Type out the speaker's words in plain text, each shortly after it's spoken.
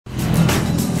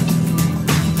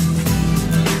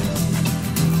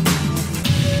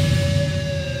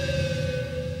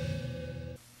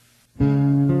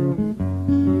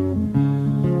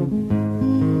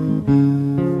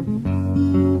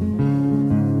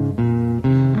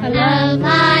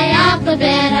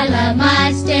alphabet. I love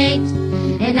my state,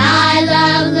 and I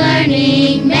love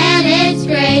learning, man, it's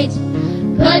great.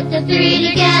 Put the three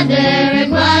together,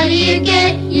 and what do you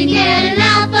get? You get an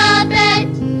alphabet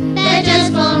that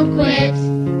just won't quit.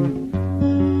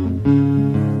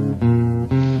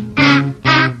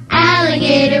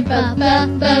 Alligator, boat.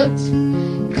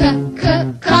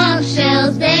 Conch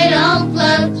shells, they don't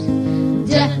float.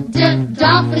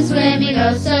 Dolphins swimming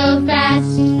oh so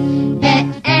fast.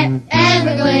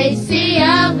 Everglades, sea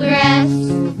of grass.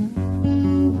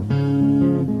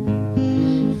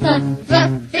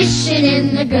 Fishing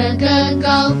in the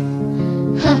Gulf.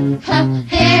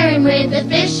 Heron with a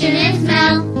fish in its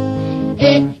mouth.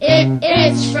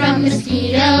 It's from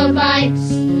mosquito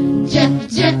bites.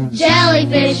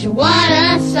 Jellyfish, what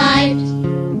a sight.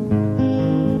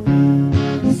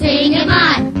 Singing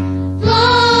my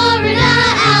Florida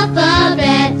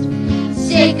alphabet.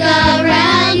 Stick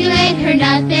around, you ain't heard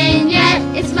nothing yet.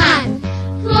 It's my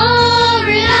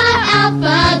Florida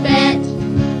alphabet.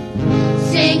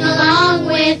 Sing along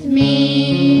with me.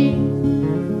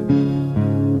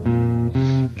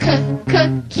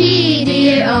 Key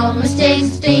deer, almost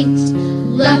extinct.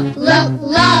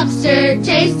 Lobster,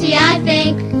 tasty I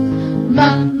think.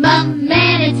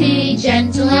 Manatee,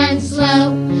 gentle and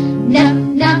slow.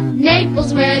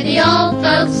 Naples, where the old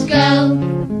folks go.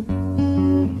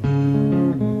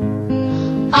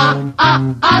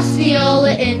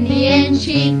 Osceola, Indian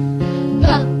chief.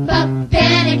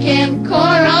 Pelican,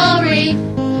 coral reef.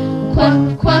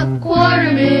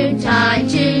 Quarter moon, time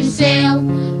to sail.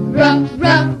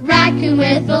 Raccoon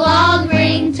with a long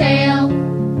ringtail.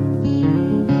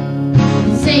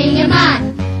 Singing my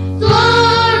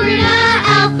Florida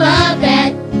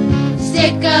alphabet.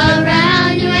 Stick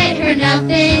around, you ain't heard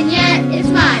nothing yet. It's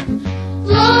my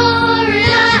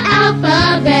Florida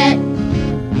alphabet.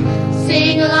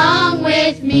 Sing along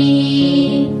with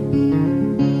me.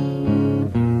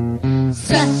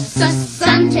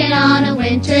 Suntan on a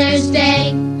winter's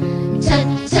day.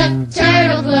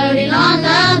 Turtle floating on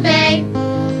the bay.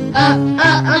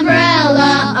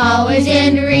 Umbrella always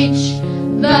in reach.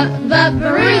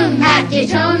 Broom at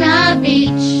Daytona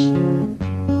Beach.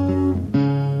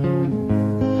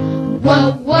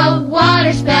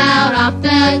 Water spout off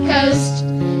the coast.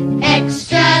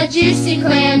 Extra juicy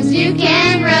clams you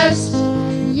can roast.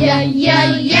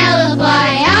 Yellow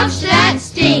fly, ouch, that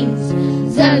stings.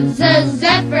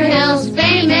 Zephyr Hills,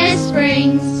 famous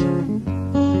springs.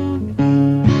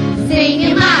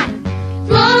 Singing my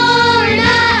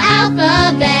Florida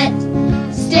alphabet.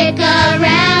 Stick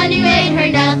around, you ain't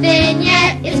heard nothing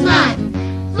yet. It's my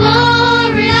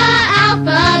Florida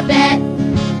alphabet.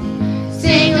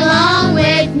 Sing along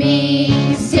with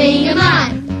me. Singing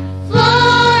my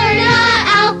Florida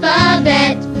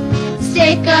alphabet.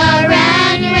 Stick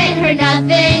around, you ain't heard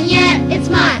nothing yet. It's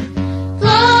my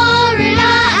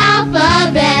Florida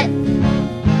alphabet.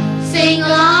 Sing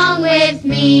along with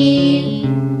me.